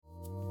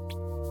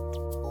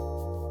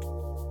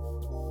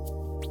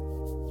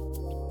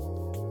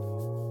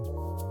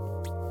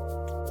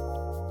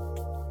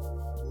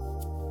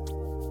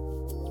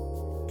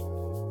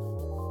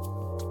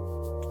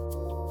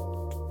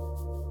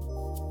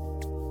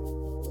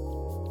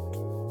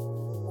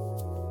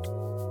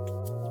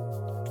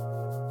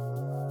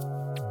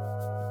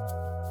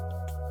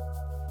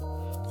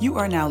You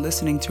are now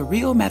listening to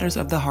Real Matters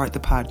of the Heart, the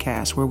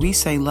podcast, where we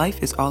say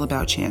life is all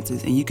about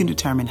chances and you can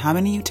determine how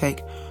many you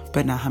take,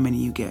 but not how many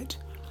you get.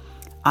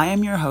 I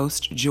am your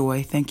host,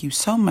 Joy. Thank you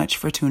so much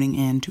for tuning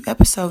in to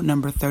episode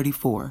number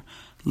 34,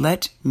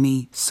 Let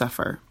Me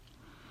Suffer.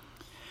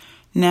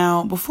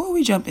 Now, before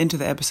we jump into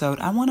the episode,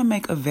 I want to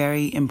make a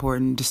very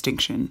important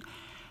distinction,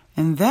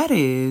 and that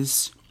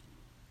is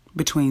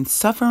between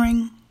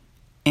suffering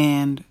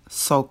and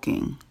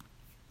sulking.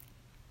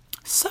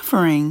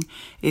 Suffering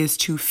is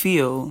to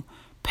feel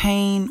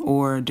pain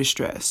or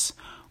distress,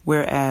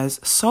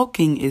 whereas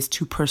sulking is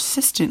to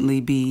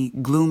persistently be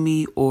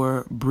gloomy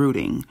or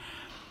brooding.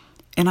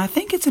 And I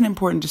think it's an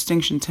important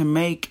distinction to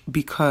make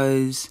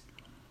because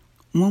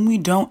when we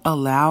don't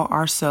allow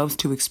ourselves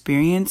to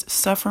experience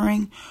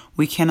suffering,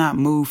 we cannot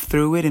move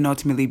through it and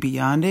ultimately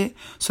beyond it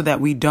so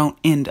that we don't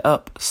end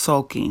up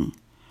sulking.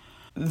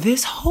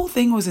 This whole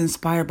thing was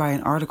inspired by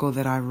an article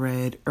that I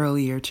read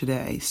earlier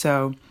today.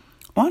 So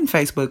on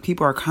Facebook,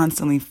 people are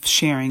constantly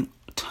sharing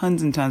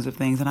tons and tons of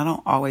things, and I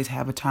don't always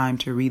have a time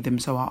to read them,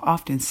 so I'll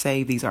often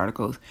save these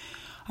articles.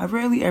 I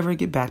rarely ever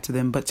get back to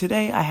them, but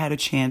today I had a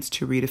chance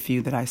to read a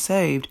few that I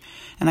saved,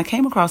 and I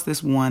came across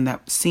this one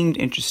that seemed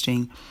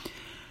interesting.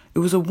 It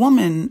was a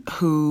woman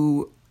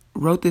who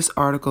wrote this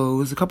article. It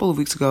was a couple of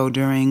weeks ago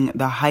during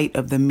the height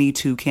of the Me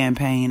Too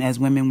campaign as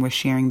women were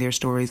sharing their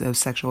stories of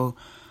sexual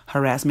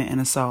harassment and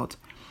assault.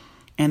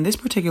 And this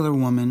particular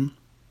woman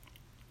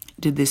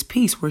did this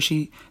piece where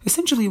she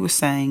essentially was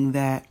saying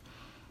that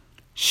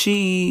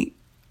she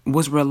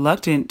was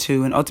reluctant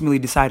to and ultimately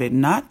decided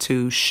not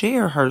to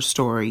share her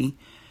story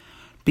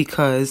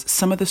because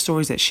some of the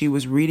stories that she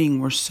was reading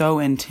were so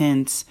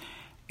intense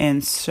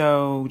and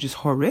so just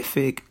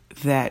horrific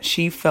that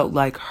she felt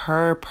like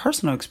her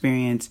personal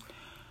experience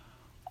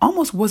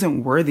almost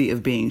wasn't worthy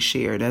of being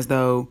shared, as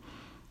though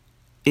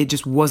it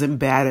just wasn't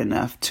bad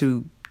enough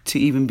to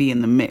even be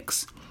in the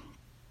mix.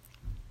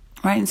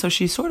 Right. And so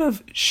she sort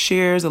of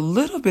shares a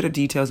little bit of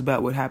details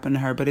about what happened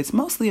to her, but it's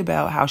mostly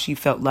about how she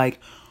felt like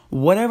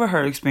whatever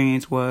her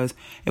experience was,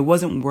 it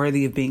wasn't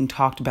worthy of being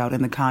talked about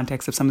in the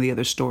context of some of the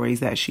other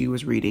stories that she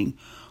was reading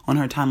on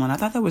her timeline. I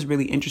thought that was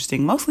really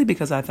interesting, mostly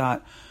because I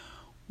thought,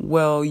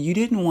 well, you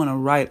didn't want to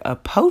write a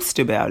post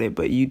about it,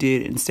 but you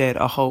did instead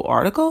a whole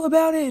article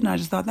about it. And I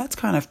just thought that's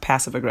kind of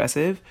passive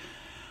aggressive.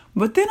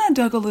 But then I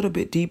dug a little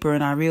bit deeper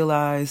and I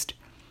realized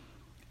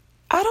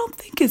I don't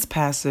think it's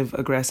passive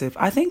aggressive.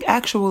 I think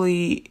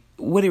actually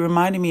what it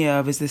reminded me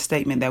of is this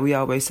statement that we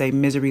always say,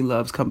 misery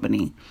loves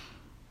company.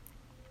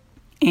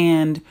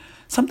 And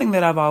something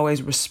that I've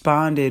always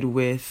responded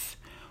with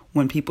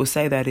when people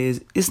say that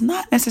is, it's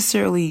not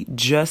necessarily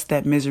just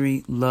that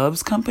misery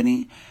loves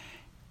company.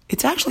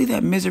 It's actually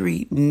that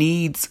misery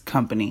needs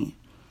company.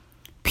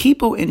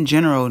 People in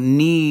general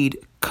need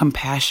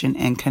compassion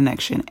and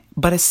connection,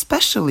 but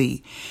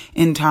especially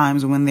in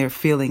times when they're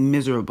feeling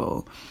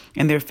miserable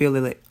and they're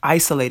feeling like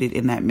isolated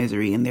in that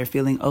misery and they're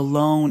feeling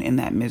alone in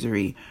that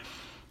misery.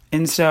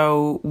 And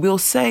so we'll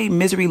say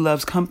misery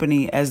loves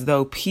company as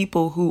though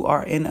people who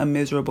are in a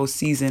miserable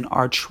season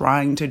are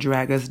trying to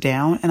drag us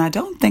down. And I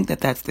don't think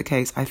that that's the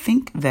case. I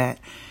think that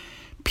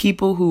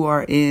people who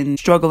are in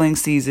struggling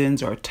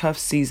seasons or tough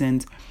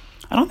seasons,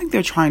 I don't think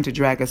they're trying to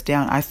drag us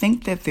down. I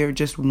think that they're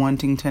just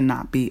wanting to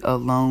not be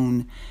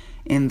alone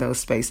in those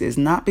spaces,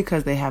 not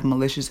because they have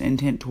malicious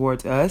intent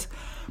towards us,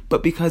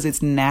 but because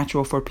it's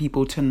natural for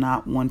people to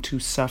not want to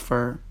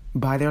suffer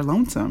by their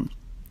lonesome.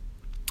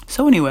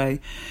 So anyway,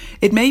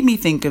 it made me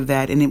think of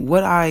that. And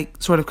what I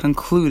sort of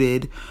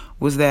concluded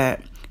was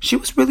that she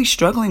was really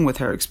struggling with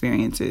her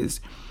experiences.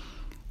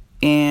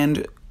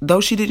 And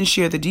though she didn't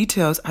share the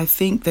details, I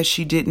think that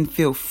she didn't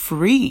feel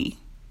free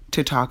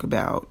to talk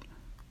about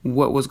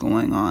what was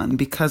going on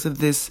because of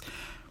this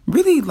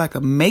really like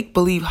a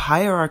make-believe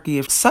hierarchy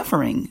of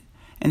suffering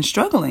and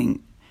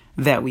struggling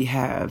that we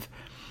have,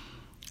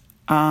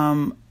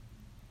 where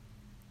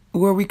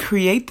we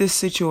create this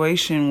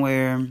situation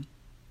where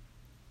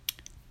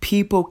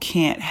people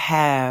can't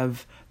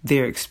have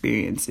their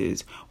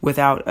experiences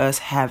without us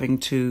having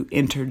to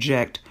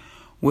interject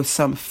with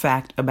some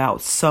fact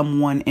about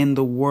someone in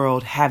the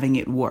world having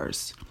it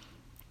worse.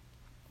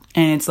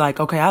 And it's like,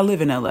 okay, I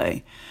live in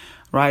LA,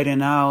 right?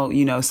 And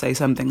I'll, say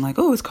something like,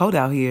 oh, it's cold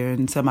out here.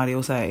 And somebody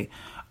will say,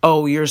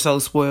 oh, you're so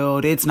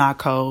spoiled. It's not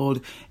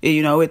cold.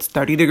 It's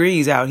 30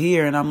 degrees out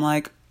here. And I'm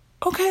like,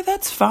 okay,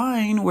 that's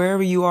fine.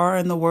 Wherever you are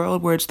in the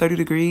world where it's 30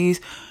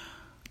 degrees,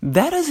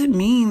 that doesn't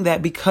mean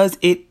that because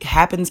it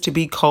happens to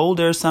be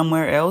colder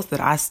somewhere else that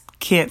I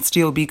can't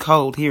still be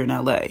cold here in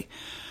LA.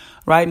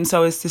 Right. And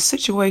so it's this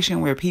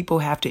situation where people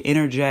have to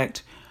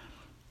interject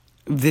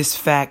this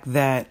fact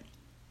that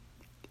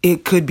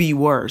it could be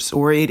worse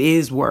or it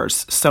is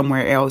worse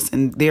somewhere else.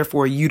 And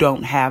therefore you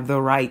don't have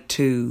the right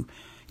to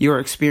your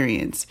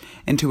experience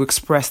and to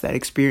express that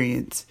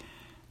experience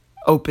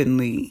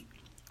openly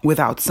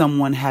without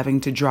someone having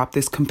to drop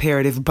this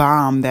comparative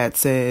bomb that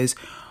says,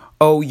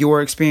 oh,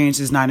 your experience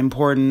is not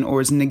important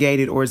or is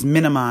negated or is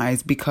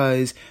minimized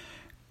because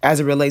as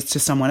it relates to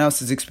someone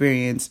else's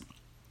experience,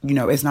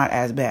 it's not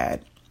as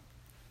bad.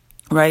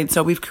 right?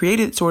 So we've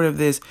created sort of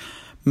this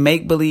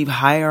make-believe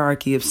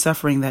hierarchy of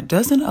suffering that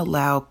doesn't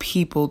allow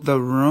people the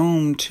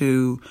room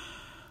to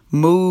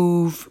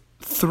move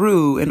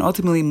through and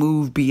ultimately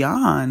move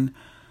beyond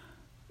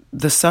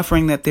the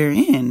suffering that they're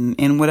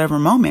in whatever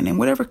moment, in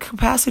whatever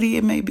capacity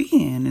it may be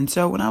in. And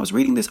so when I was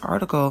reading this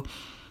article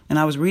and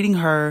I was reading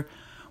her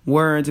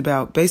words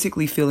about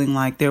basically feeling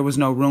like there was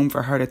no room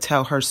for her to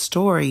tell her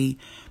story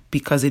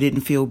because it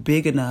didn't feel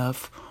big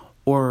enough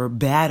or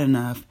bad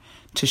enough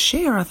to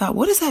share, I thought,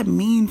 what does that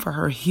mean for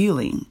her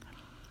healing?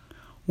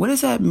 What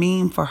does that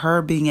mean for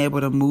her being able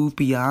to move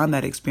beyond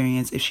that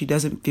experience if she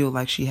doesn't feel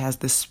like she has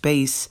the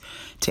space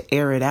to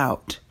air it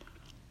out?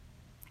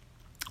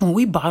 When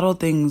we bottle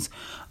things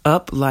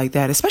up like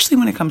that, especially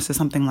when it comes to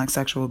something like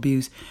sexual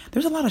abuse,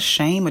 there's a lot of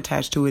shame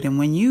attached to it. And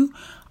when you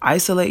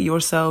isolate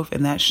yourself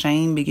and that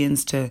shame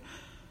begins to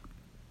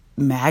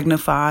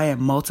magnify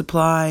and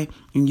multiply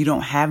and you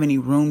don't have any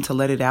room to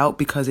let it out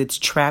because it's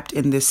trapped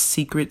in this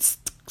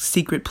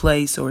secret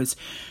place, or it's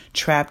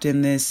trapped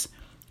in this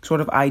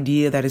sort of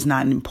idea that is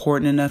not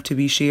important enough to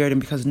be shared,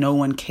 and because no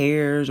one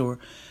cares, or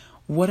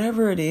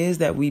whatever it is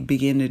that we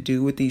begin to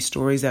do with these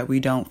stories that we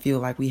don't feel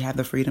like we have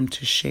the freedom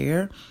to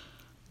share,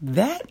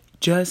 that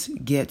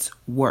just gets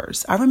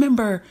worse. I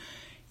remember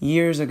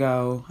years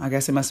ago, I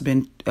guess it must have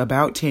been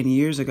about 10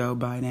 years ago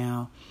by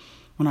now,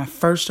 when I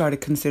first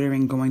started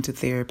considering going to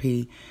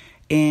therapy.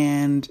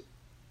 And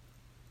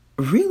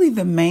really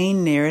the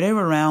main narrative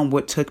around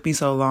what took me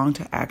so long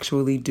to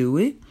actually do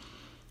it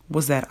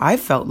was that I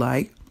felt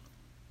like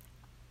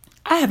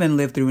I haven't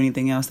lived through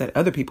anything else that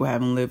other people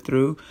haven't lived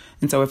through.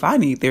 And so if I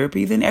need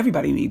therapy, then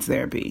everybody needs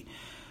therapy.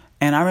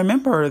 And I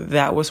remember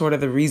that was sort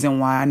of the reason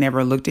why I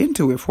never looked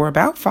into it. For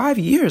about 5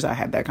 years, I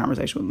had that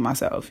conversation with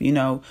myself. You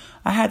know,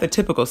 I had the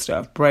typical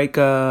stuff,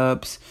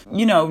 breakups,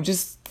 you know,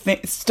 just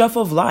stuff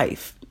of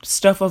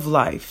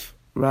life,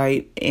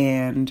 right?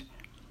 And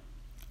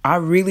I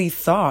really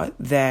thought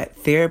that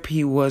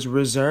therapy was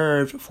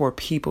reserved for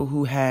people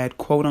who had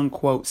quote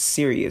unquote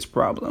serious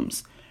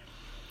problems.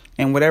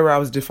 And whatever I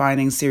was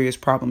defining serious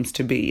problems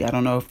to be, I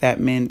don't know if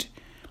that meant,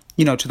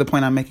 you know, to the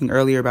point I'm making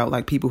earlier about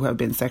like people who have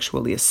been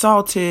sexually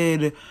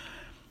assaulted,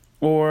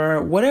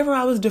 or whatever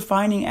I was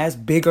defining as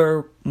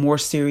bigger, more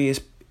serious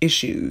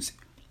issues.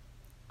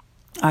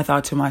 I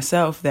thought to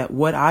myself that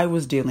what I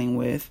was dealing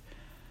with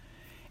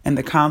and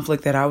the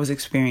conflict that I was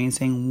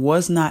experiencing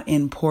was not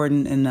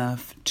important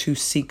enough to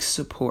seek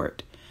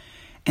support.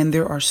 And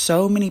there are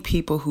so many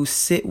people who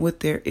sit with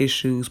their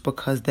issues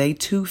because they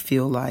too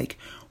feel like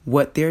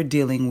what they're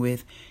dealing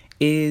with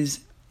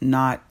is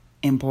not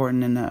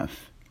important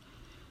enough.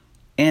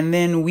 And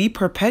then we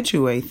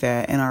perpetuate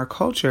that in our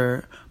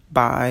culture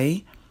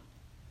by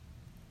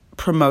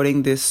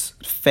promoting this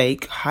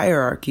fake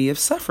hierarchy of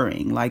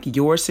suffering. Like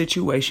your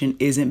situation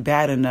isn't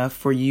bad enough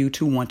for you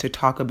to want to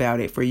talk about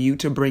it, for you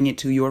to bring it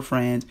to your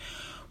friends,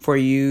 for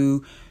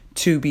you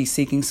to be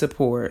seeking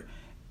support.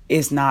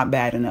 It's not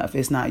bad enough.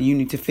 It's not, you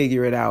need to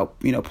figure it out,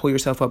 you know, pull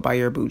yourself up by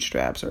your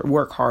bootstraps, or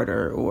work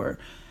harder, or,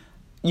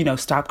 you know,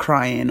 stop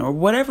crying, or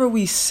whatever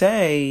we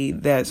say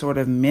that sort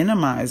of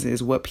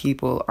minimizes what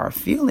people are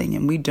feeling.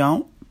 And we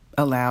don't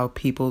allow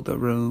people the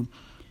room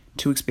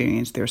to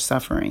experience their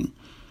suffering.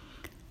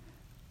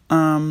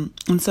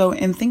 And so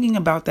in thinking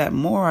about that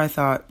more, I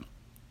thought,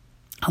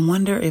 I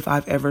wonder if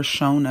I've ever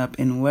shown up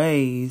in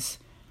ways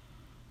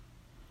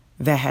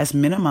that has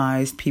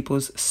minimized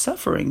people's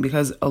suffering,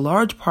 because a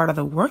large part of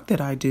the work that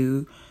I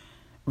do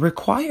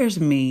requires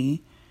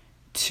me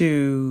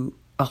to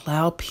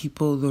allow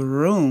people the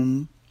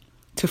room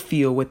to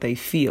feel what they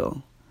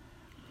feel.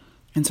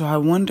 And so I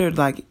wondered,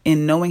 like,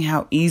 in knowing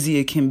how easy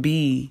it can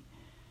be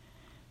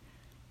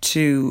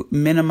to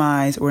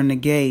minimize or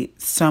negate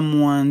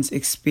someone's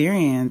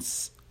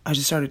experience, I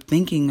just started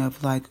thinking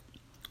of, like,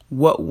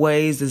 what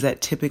ways does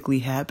that typically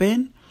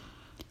happen?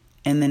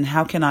 And then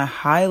how can I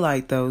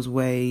highlight those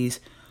ways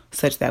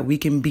such that we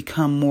can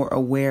become more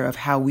aware of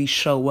how we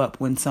show up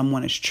when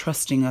someone is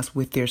trusting us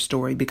with their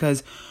story?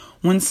 Because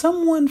when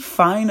someone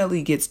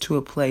finally gets to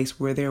a place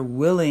where they're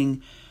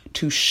willing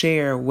to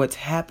share what's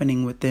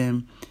happening with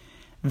them,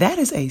 that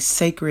is a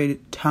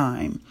sacred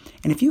time.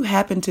 And if you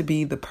happen to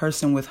be the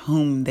person with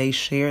whom they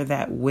share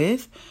that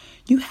with,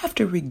 you have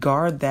to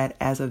regard that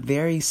as a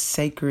very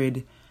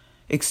sacred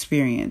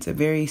experience, a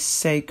very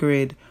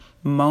sacred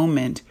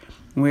moment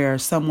where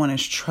someone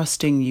is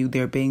trusting you,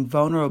 they're being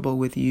vulnerable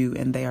with you,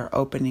 and they are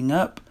opening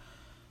up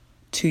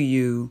to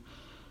you.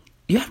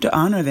 You have to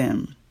honor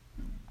them.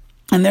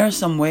 And there are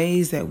some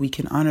ways that we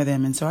can honor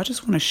them. And so I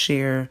just want to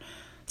share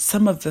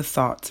some of the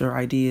thoughts or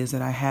ideas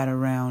that I had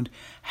around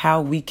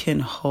how we can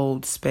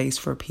hold space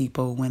for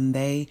people when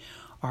they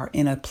are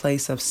in a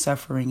place of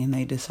suffering and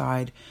they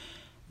decide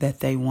that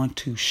they want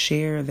to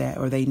share that,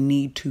 or they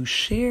need to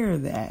share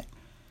that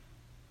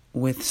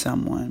with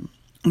someone.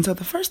 And so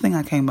the first thing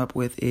I came up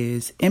with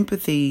is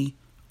empathy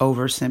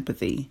over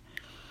sympathy.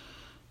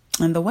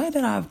 And the way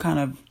that I've kind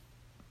of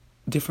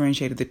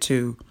differentiated the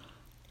two,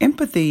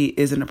 empathy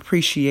is an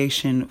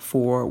appreciation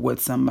for what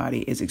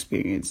somebody is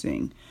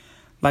experiencing.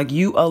 Like,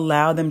 you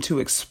allow them to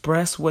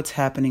express what's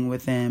happening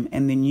with them,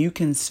 and then you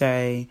can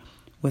say,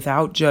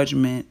 without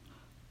judgment,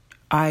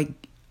 I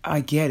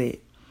get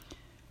it.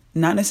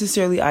 Not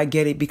necessarily I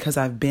get it because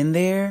I've been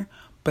there,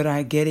 but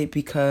I get it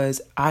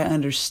because I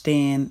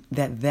understand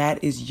that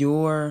that is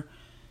your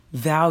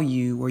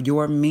value or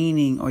your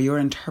meaning or your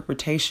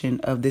interpretation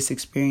of this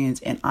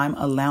experience, and I'm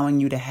allowing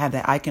you to have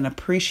that. I can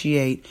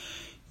appreciate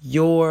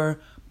your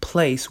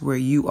place where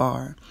you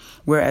are.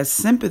 Whereas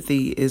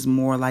sympathy is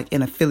more like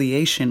an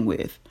affiliation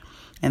with,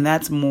 and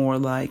that's more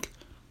like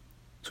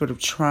sort of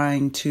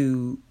trying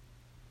to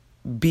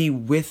be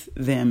with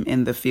them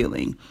in the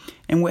feeling.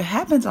 And what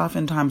happens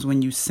oftentimes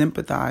when you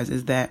sympathize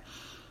is that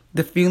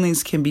the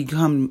feelings can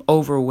become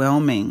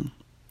overwhelming.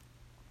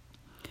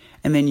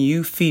 And then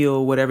you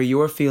feel whatever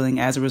you're feeling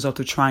as a result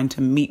of trying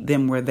to meet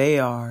them where they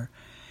are.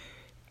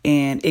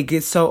 And it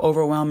gets so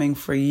overwhelming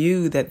for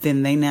you that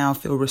then they now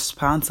feel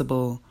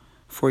responsible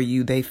for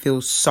you. They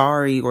feel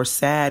sorry or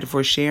sad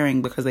for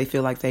sharing because they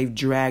feel like they've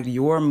dragged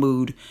your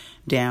mood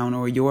down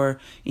or your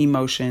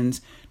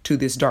emotions to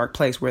this dark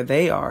place where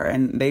they are.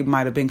 And they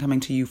might have been coming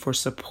to you for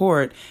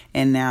support,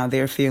 and now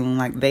they're feeling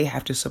like they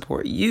have to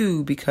support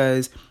you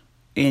because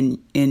in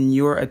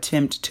your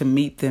attempt to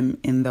meet them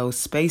in those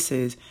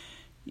spaces,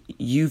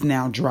 you've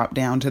now dropped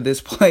down to this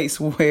place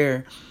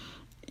where,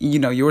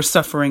 you're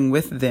suffering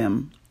with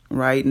them,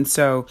 right? And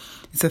so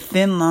it's a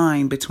thin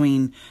line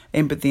between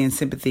empathy and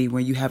sympathy,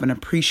 where you have an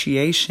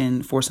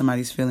appreciation for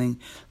somebody's feeling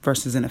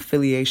versus an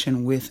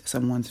affiliation with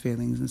someone's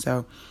feelings. And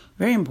so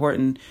very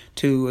important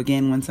to,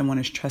 again, when someone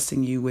is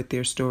trusting you with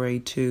their story,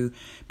 to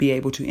be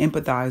able to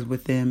empathize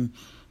with them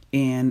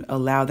and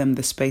allow them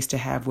the space to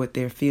have what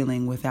they're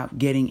feeling without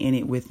getting in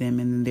it with them,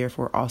 and then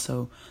therefore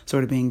also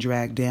sort of being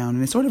dragged down.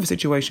 And it's sort of a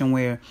situation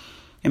where,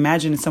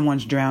 imagine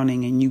someone's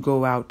drowning and you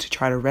go out to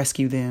try to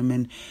rescue them,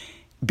 and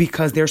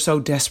because they're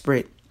so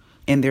desperate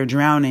and they're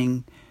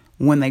drowning,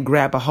 when they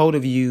grab a hold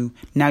of you,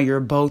 now you're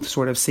both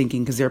sort of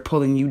sinking because they're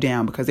pulling you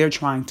down because they're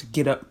trying to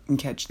get up and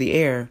catch the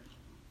air.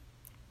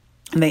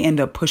 And they end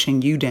up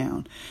pushing you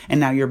down,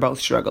 and now you're both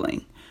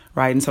struggling,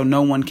 right? And so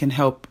no one can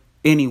help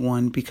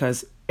anyone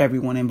because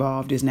everyone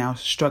involved is now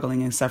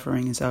struggling and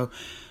suffering. And so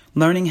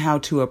learning how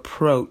to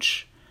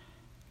approach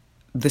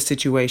the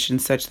situation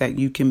such that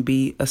you can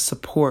be a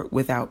support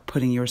without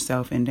putting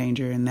yourself in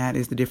danger. And that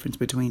is the difference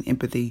between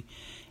empathy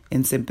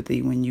and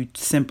sympathy. When you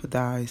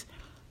sympathize,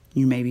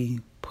 you may be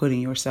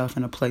putting yourself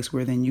in a place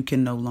where then you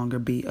can no longer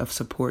be of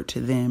support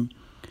to them,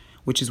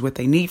 which is what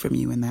they need from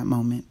you in that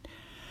moment.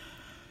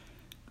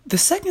 The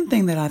second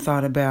thing that I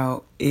thought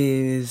about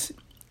is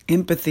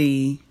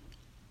empathy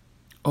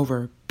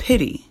over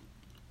pity.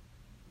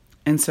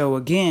 And so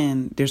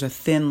again, there's a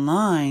thin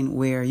line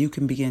where you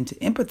can begin to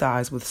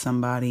empathize with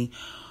somebody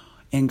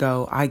and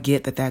go, I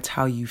get that that's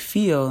how you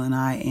feel, and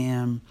I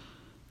am,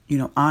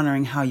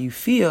 honoring how you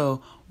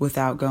feel,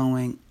 without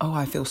going, oh,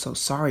 I feel so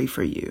sorry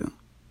for you.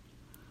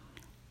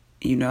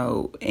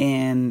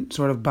 And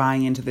sort of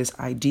buying into this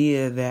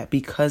idea that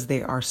because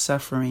they are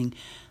suffering,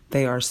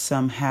 they are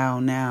somehow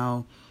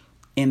now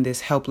in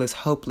this helpless,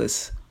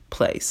 hopeless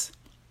place.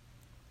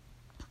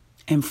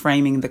 And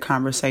framing the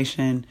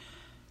conversation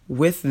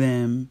with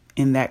them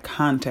in that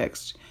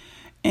context.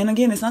 And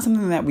again, it's not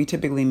something that we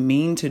typically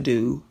mean to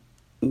do.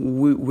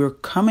 We're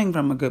coming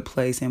from a good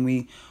place and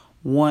we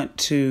want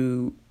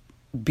to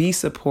be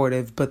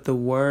supportive, but the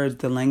words,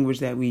 the language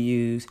that we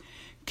use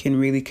can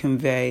really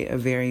convey a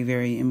very,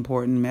 very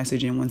important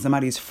message. And when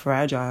somebody's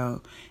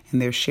fragile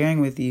and they're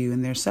sharing with you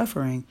and they're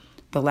suffering,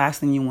 the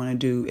last thing you want to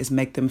do is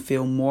make them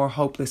feel more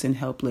hopeless and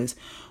helpless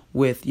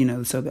with,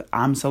 so that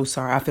I'm so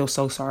sorry. I feel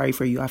so sorry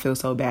for you. I feel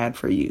so bad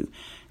for you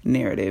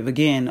narrative.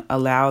 Again,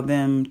 allow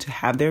them to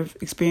have their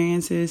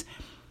experiences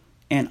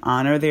and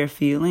honor their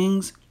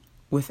feelings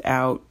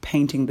without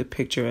painting the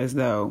picture as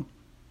though,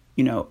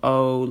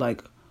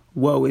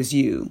 woe is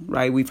you,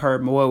 right? We've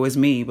heard woe is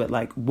me,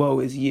 but woe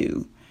is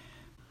you.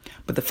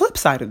 But the flip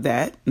side of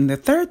that, and the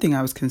third thing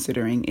I was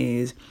considering,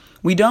 is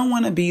we don't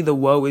want to be the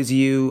woe is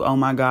you, oh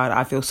my God,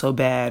 I feel so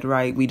bad,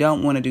 right? We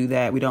don't want to do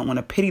that. We don't want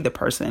to pity the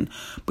person.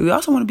 But we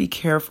also want to be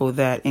careful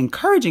that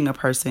encouraging a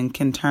person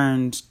can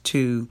turn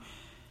to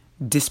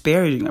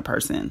disparaging a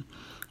person,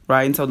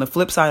 right? And so the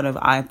flip side of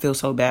I feel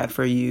so bad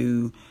for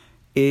you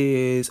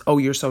is, oh,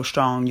 you're so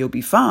strong, you'll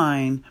be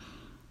fine.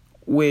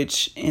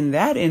 Which in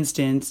that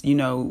instance,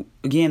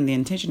 again, the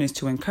intention is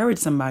to encourage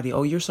somebody,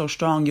 oh, you're so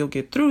strong, you'll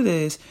get through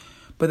this.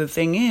 But the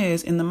thing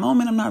is, in the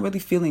moment, I'm not really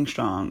feeling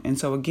strong. And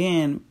so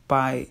again,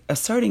 by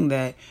asserting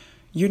that,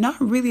 you're not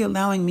really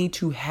allowing me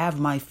to have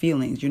my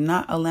feelings. You're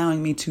not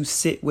allowing me to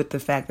sit with the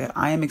fact that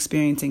I am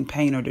experiencing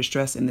pain or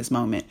distress in this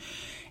moment.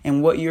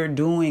 And what you're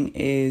doing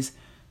is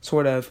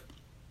sort of,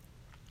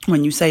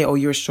 when you say, oh,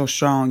 you're so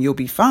strong, you'll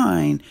be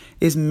fine,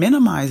 is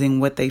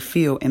minimizing what they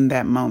feel in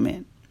that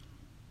moment.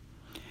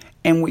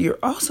 And what you're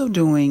also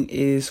doing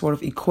is sort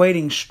of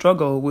equating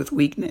struggle with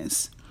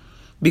weakness,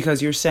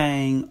 because you're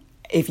saying,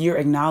 if you're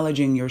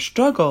acknowledging your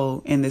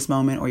struggle in this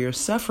moment or your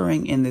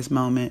suffering in this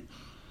moment,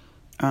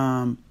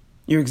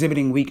 you're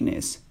exhibiting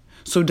weakness.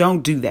 So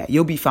don't do that.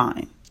 You'll be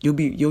fine.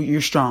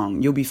 You're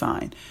strong. You'll be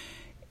fine.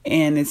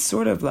 And it's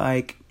sort of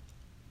like,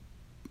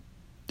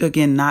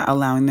 again, not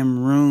allowing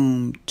them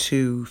room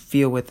to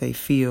feel what they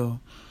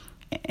feel.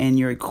 And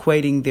you're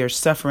equating their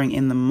suffering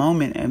in the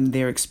moment and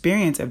their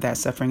experience of that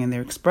suffering and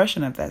their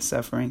expression of that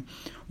suffering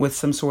with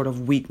some sort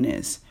of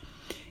weakness.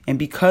 And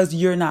because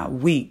you're not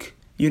weak,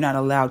 you're not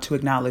allowed to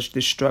acknowledge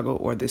this struggle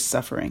or this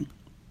suffering.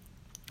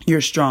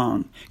 You're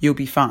strong. You'll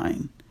be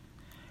fine.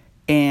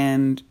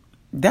 And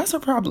that's a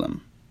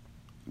problem,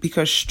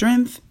 because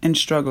strength and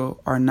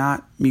struggle are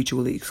not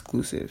mutually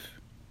exclusive.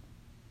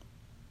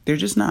 They're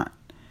just not.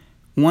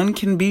 One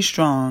can be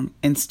strong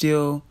and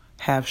still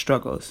have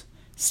struggles,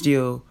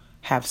 still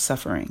have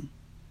suffering,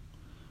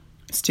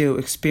 still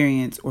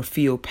experience or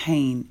feel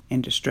pain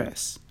and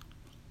distress.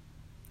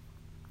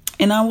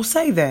 And I will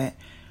say that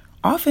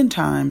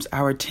oftentimes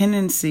our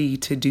tendency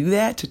to do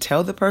that, to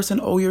tell the person,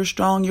 oh, you're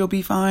strong, you'll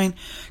be fine,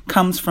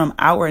 comes from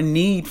our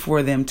need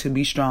for them to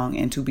be strong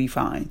and to be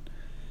fine.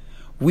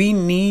 We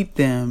need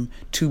them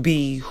to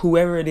be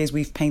whoever it is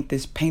we've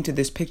painted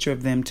this picture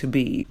of them to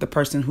be. The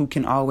person who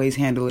can always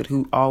handle it,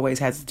 who always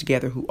has it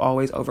together, who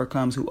always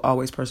overcomes, who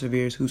always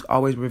perseveres, who's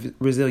always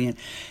resilient.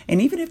 And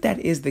even if that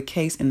is the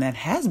case, and that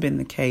has been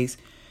the case,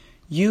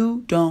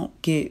 you don't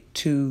get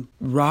to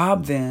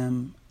rob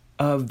them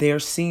of their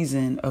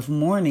season of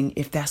mourning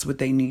if that's what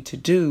they need to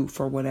do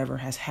for whatever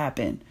has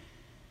happened.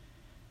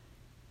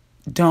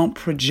 Don't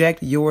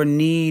project your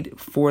need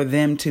for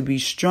them to be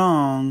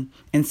strong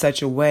in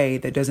such a way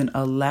that doesn't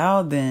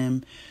allow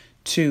them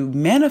to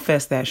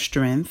manifest that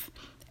strength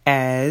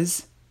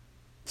as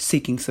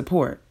seeking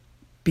support.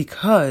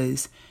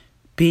 Because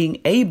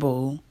being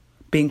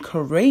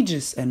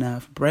courageous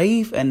enough,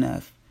 brave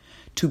enough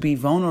to be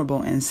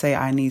vulnerable and say,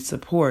 I need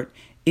support,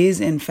 is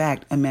in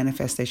fact a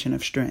manifestation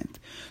of strength.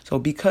 So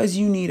because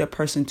you need a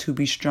person to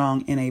be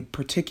strong in a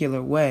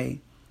particular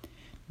way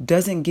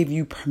doesn't give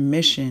you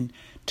permission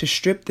to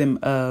strip them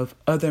of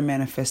other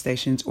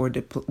manifestations or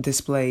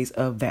displays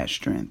of that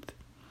strength.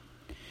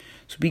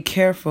 So be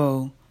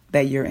careful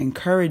that your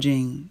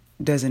encouraging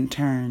doesn't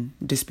turn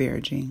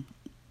disparaging.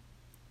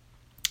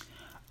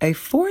 A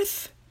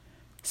fourth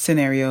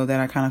scenario that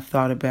I kind of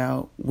thought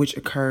about, which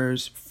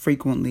occurs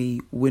frequently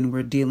when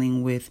we're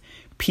dealing with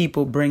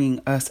people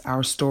bringing us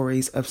our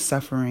stories of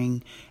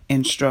suffering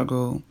and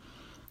struggle,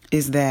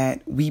 is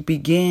that we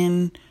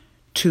begin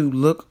to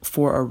look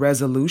for a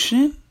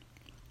resolution.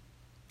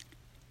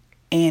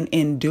 And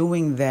in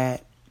doing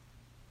that,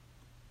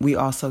 we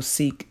also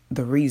seek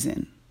the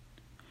reason.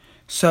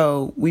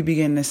 So we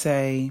begin to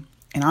say,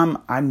 and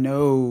I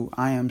know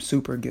I am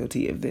super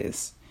guilty of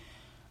this.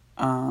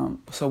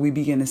 So we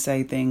begin to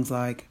say things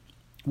like,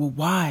 well,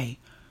 why?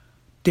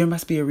 There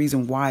must be a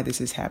reason why this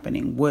is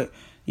happening.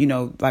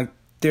 Like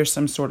there's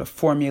some sort of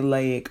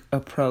formulaic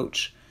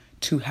approach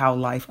to how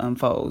life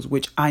unfolds,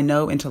 which I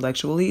know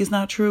intellectually is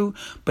not true,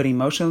 but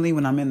emotionally,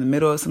 when I'm in the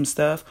middle of some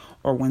stuff,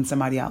 or when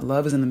somebody I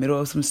love is in the middle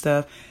of some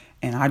stuff,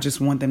 and I just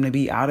want them to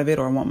be out of it,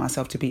 or I want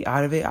myself to be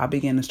out of it, I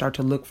begin to start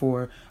to look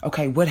for,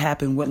 okay, what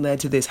happened? What led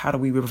to this? How do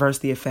we reverse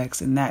the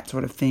effects and that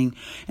sort of thing?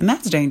 And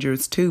that's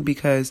dangerous too,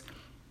 because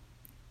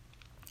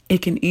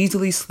it can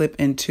easily slip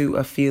into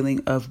a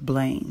feeling of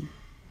blame.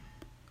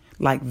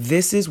 Like,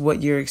 this is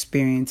what you're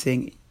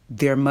experiencing.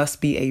 There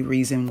must be a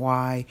reason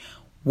why.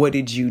 What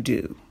did you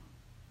do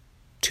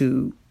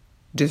to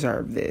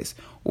deserve this,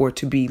 or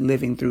to be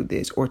living through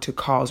this, or to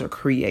cause or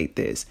create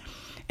this?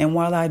 And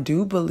while I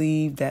do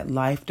believe that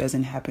life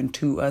doesn't happen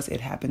to us,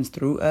 it happens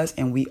through us,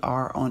 and we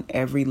are on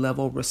every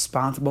level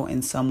responsible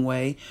in some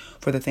way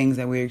for the things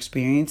that we're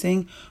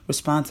experiencing,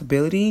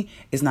 responsibility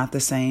is not the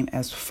same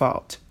as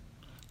fault.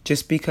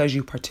 Just because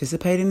you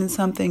participated in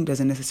something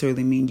doesn't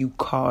necessarily mean you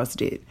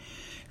caused it.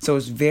 So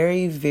it's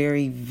very,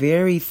 very,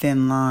 very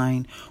thin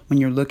line when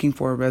you're looking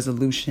for a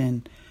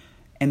resolution,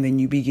 and then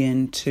you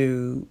begin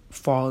to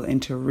fall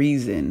into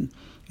reason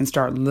and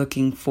start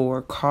looking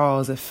for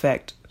cause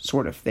effect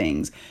sort of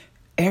things.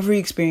 Every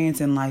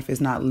experience in life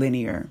is not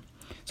linear.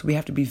 So we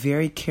have to be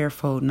very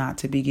careful not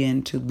to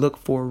begin to look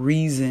for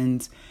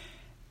reasons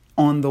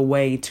on the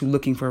way to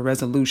looking for a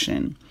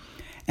resolution.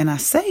 And I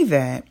say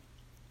that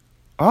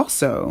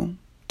also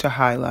to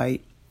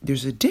highlight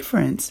there's a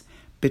difference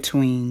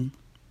between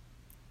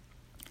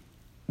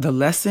the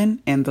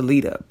lesson and the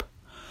lead up.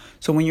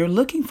 So when you're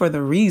looking for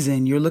the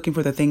reason, you're looking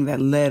for the thing that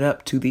led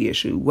up to the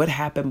issue. What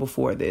happened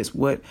before this?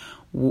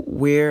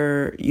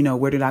 Where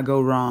did I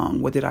go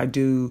wrong? What did I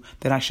do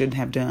that I shouldn't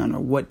have done? Or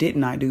what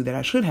didn't I do that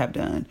I should have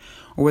done?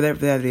 Or whatever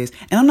that is.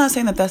 And I'm not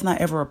saying that that's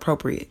not ever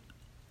appropriate.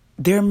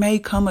 There may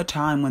come a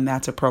time when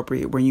that's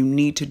appropriate, where you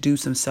need to do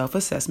some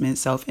self-assessment,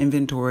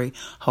 self-inventory,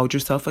 hold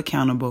yourself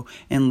accountable,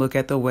 and look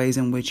at the ways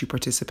in which you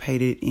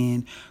participated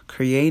in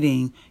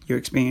creating your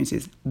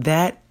experiences.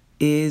 That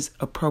is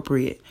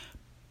appropriate,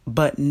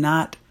 but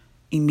not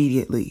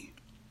immediately.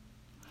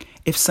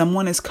 If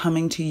someone is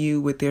coming to you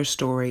with their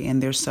story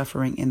and their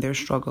suffering and their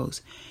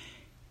struggles,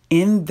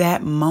 in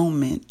that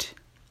moment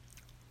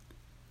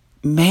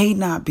may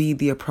not be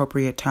the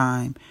appropriate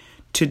time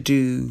to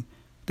do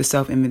the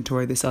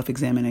self-inventory, the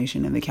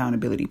self-examination, and the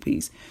accountability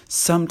piece.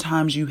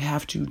 Sometimes you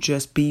have to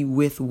just be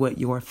with what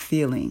you're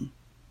feeling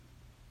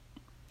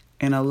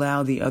and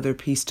allow the other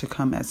piece to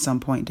come at some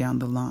point down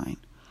the line.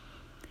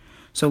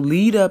 So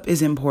lead up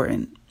is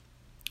important,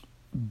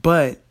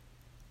 but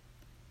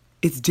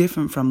it's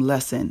different from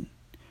lesson,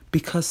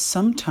 because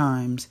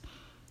sometimes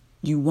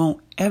you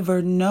won't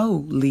ever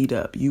know lead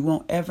up. You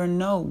won't ever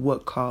know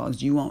what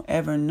caused. You won't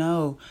ever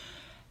know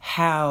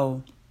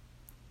how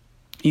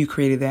you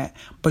created that,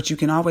 but you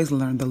can always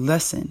learn the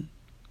lesson.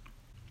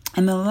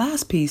 And the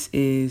last piece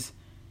is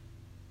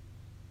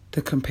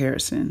the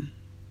comparison.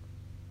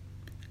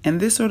 And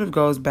this sort of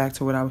goes back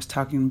to what I was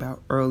talking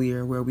about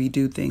earlier, where we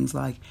do things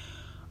like,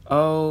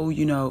 oh,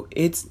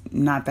 it's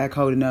not that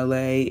cold in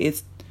LA.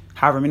 It's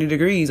however many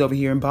degrees over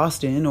here in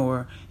Boston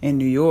or in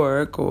New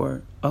York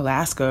or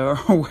Alaska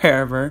or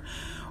wherever.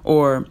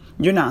 Or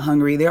you're not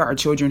hungry. There are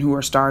children who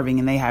are starving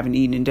and they haven't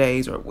eaten in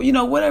days, or,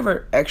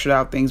 whatever extra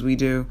out things we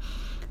do.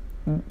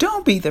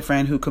 Don't be the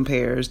friend who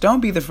compares. Don't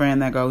be the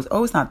friend that goes,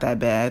 oh, it's not that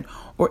bad,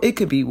 or it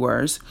could be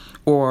worse,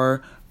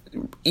 or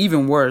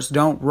even worse,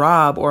 don't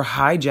rob or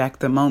hijack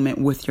the moment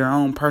with your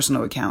own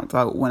personal account.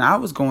 Like when I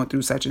was going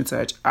through such and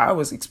such, I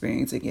was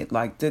experiencing it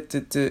like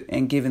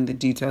and giving the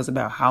details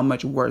about how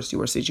much worse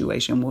your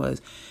situation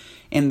was,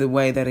 in the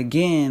way that,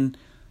 again,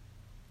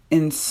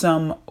 in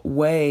some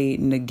way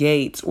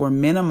negates or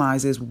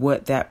minimizes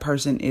what that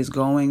person is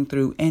going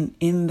through, and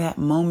in that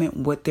moment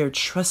what they're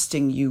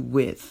trusting you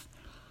with.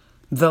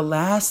 The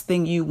last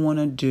thing you want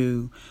to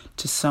do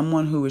to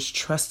someone who is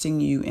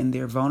trusting you in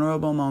their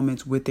vulnerable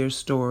moments with their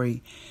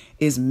story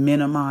is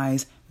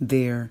minimize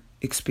their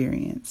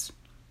experience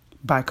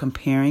by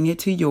comparing it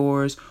to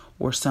yours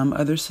or some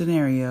other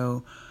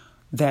scenario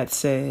that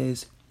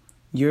says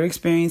you're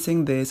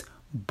experiencing this,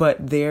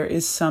 but there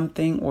is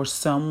something or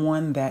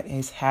someone that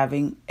is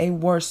having a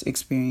worse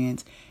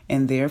experience,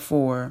 and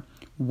therefore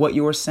what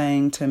you're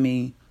saying to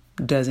me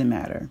doesn't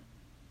matter.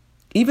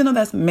 Even though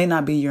that may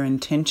not be your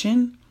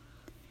intention,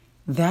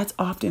 that's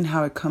often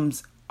how it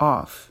comes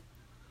off.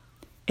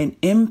 An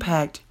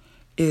impact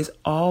is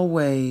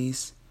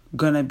always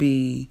going to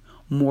be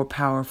more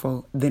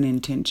powerful than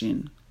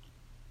intention.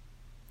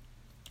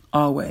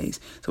 Always.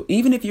 So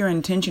even if your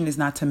intention is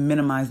not to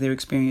minimize their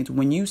experience,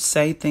 when you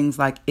say things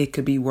like, it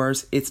could be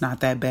worse, it's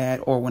not that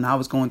bad, or when I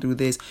was going through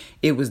this,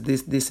 it was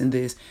this, and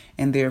this,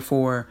 and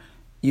therefore,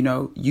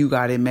 you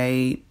got it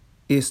made,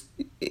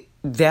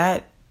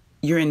 that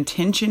your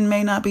intention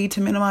may not be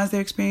to minimize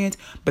their experience,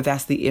 but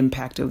that's the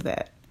impact of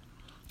that.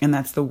 And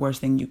that's the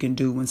worst thing you can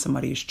do when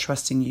somebody is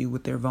trusting you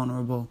with their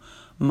vulnerable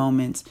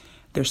moments,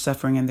 their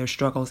suffering and their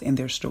struggles and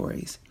their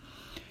stories.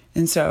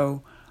 And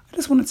so I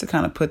just wanted to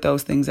kind of put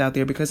those things out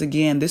there because,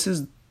 again, this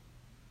is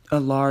a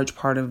large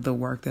part of the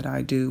work that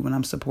I do when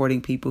I'm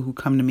supporting people who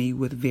come to me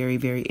with very,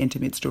 very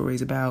intimate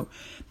stories about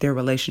their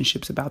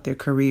relationships, about their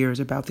careers,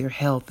 about their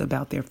health,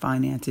 about their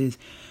finances,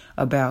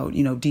 about,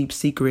 deep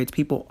secrets.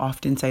 People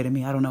often say to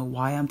me, I don't know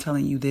why I'm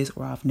telling you this,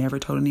 or I've never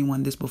told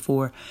anyone this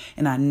before.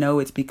 And I know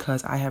it's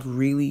because I have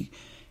really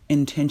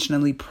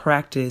intentionally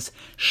practiced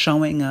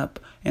showing up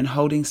and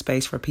holding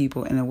space for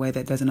people in a way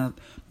that doesn't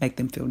make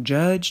them feel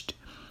judged,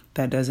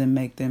 that doesn't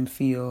make them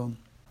feel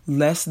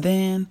less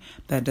than,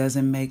 that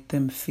doesn't make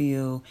them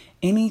feel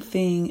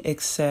anything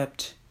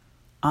except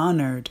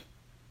honored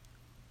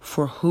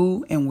for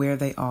who and where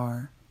they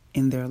are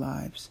in their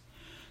lives.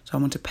 So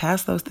I want to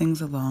pass those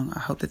things along. I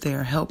hope that they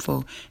are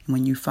helpful. And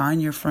when you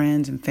find your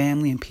friends and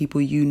family and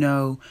people in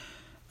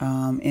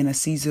a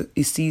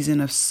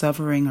season of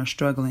suffering or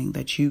struggling,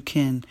 that you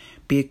can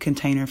be a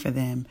container for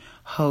them,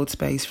 hold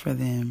space for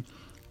them,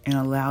 and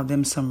allow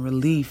them some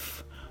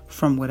relief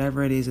from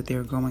whatever it is that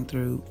they're going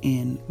through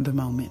in the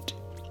moment.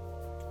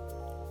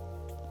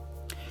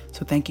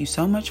 So thank you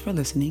so much for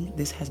listening.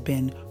 This has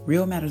been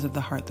Real Matters of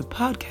the Heart, the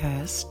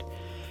podcast.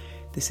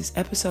 This is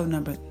episode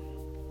number.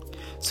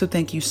 So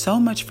thank you so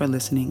much for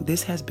listening.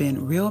 This has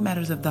been Real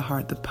Matters of the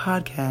Heart, the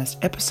podcast,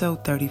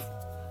 episode 30.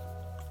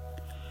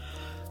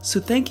 So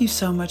thank you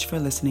so much for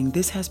listening.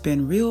 This has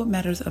been Real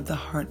Matters of the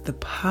Heart, the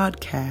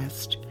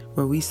podcast,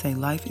 where we say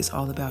life is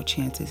all about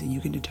chances and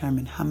you can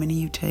determine how many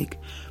you take,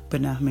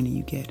 but not how many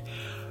you get.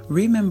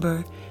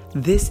 Remember,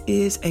 this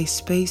is a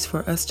space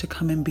for us to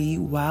come and be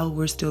while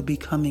we're still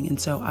becoming. And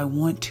so I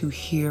want to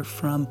hear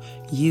from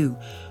you.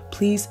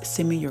 Please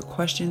send me your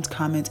questions,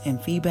 comments,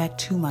 and feedback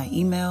to my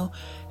email,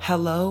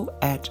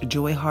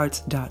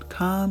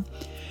 hello@joyhearts.com.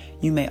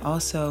 You may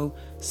also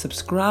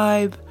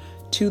subscribe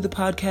to the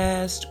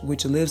podcast,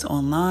 which lives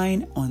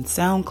online on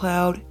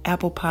SoundCloud,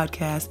 Apple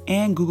Podcasts,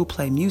 and Google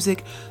Play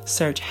Music.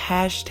 Search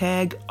 #RMOH.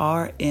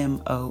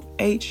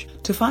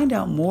 To find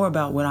out more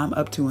about what I'm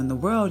up to in the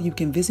world, you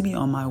can visit me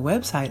on my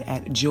website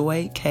at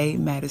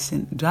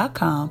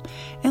joykmadison.com.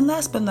 And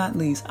last but not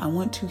least, I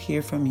want to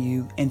hear from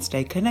you and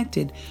stay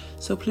connected.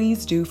 So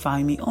please do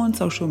find me on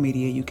social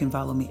media. You can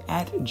follow me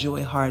at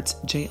JoyHearts,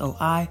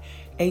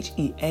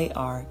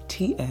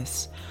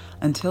 JoyHearts.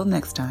 Until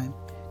next time,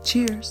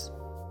 cheers.